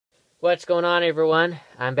What's going on, everyone?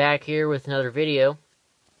 I'm back here with another video,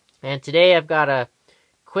 and today I've got a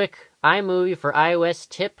quick iMovie for iOS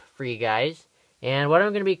tip for you guys. And what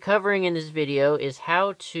I'm going to be covering in this video is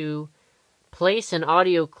how to place an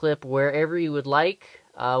audio clip wherever you would like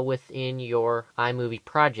within your iMovie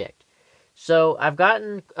project. So I've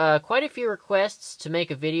gotten quite a few requests to make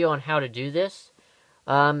a video on how to do this.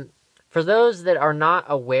 For those that are not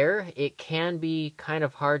aware, it can be kind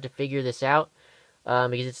of hard to figure this out.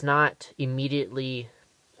 Because it's not immediately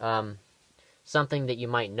something that you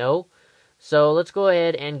might know. So let's go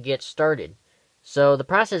ahead and get started. So the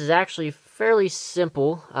process is actually fairly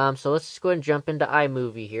simple. So let's just go ahead and jump into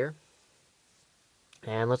iMovie here.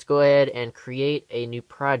 And let's go ahead and create a new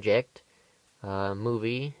project.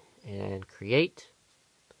 Movie and create.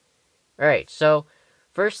 Alright, so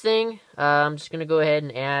first thing, I'm just going to go ahead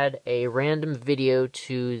and add a random video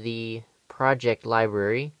to the project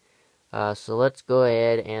library. So let's go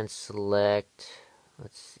ahead and select,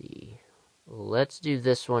 let's do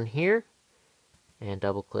this one here, and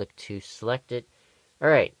double click to select it.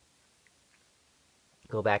 Alright,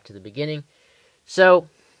 go back to the beginning. So,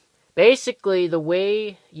 basically the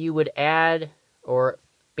way you would add, or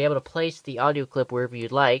be able to place the audio clip wherever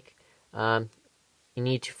you'd like, you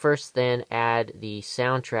need to first then add the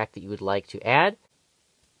soundtrack that you would like to add.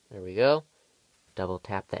 There we go. Double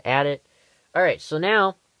tap to add it. Alright, so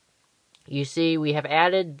now, you see, we have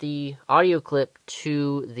added the audio clip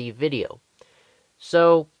to the video.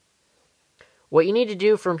 So, what you need to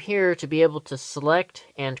do from here to be able to select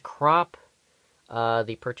and crop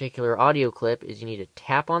the particular audio clip is you need to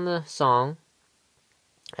tap on the song.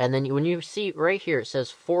 And then when you see right here, it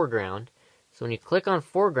says foreground. So when you click on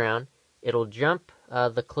foreground, it'll jump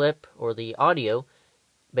the clip or the audio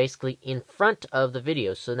basically in front of the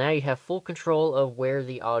video. So now you have full control of where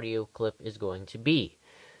the audio clip is going to be.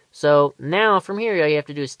 So now from here, all you have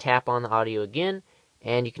to do is tap on the audio again,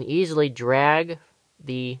 and you can easily drag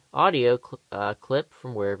the audio clip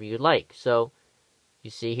from wherever you'd like. So you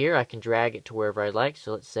see here, I can drag it to wherever I like.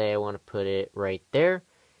 So let's say I want to put it right there,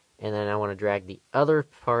 and then I want to drag the other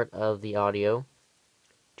part of the audio,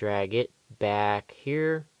 drag it back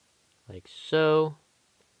here, like so.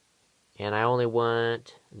 And I only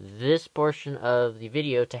want this portion of the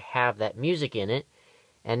video to have that music in it.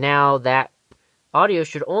 And now that audio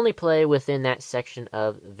should only play within that section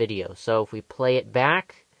of video. So if we play it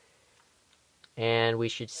back, and we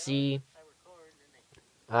should see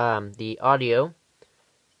the audio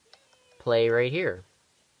play right here.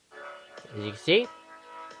 As you can see,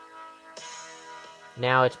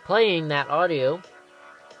 now it's playing that audio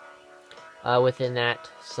within that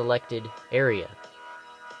selected area.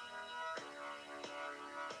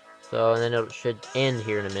 So, and then it should end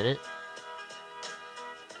here in a minute.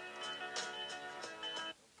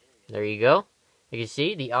 There you go. You can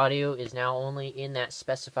see the audio is now only in that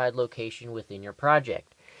specified location within your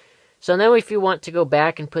project. So now if you want to go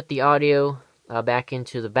back and put the audio back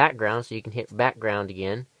into the background, so you can hit background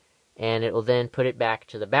again, and it will then put it back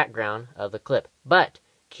to the background of the clip. But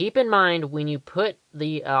keep in mind, when you put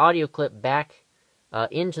the audio clip back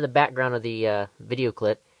into the background of the video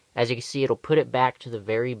clip, as you can see, it'll put it back to the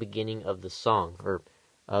very beginning of the song, or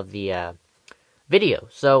of the video.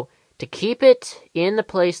 So to keep it in the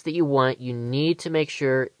place that you want, you need to make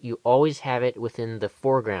sure you always have it within the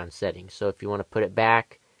foreground setting. So if you want to put it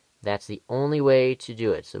back, that's the only way to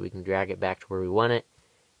do it. So we can drag it back to where we want it.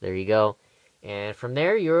 There you go. And from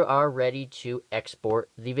there, you are ready to export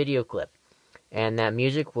the video clip. And that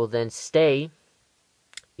music will then stay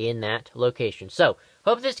in that location. So,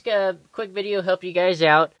 hope this quick video helped you guys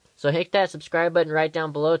out. So hit that subscribe button right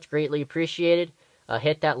down below. It's greatly appreciated.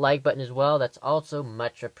 Hit that like button as well. That's also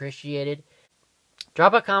much appreciated.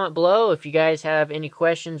 Drop a comment below if you guys have any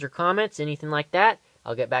questions or comments, anything like that.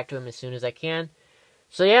 I'll get back to them as soon as I can.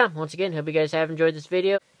 So yeah, once again, hope you guys have enjoyed this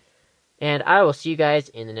video. And I will see you guys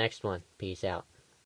in the next one. Peace out.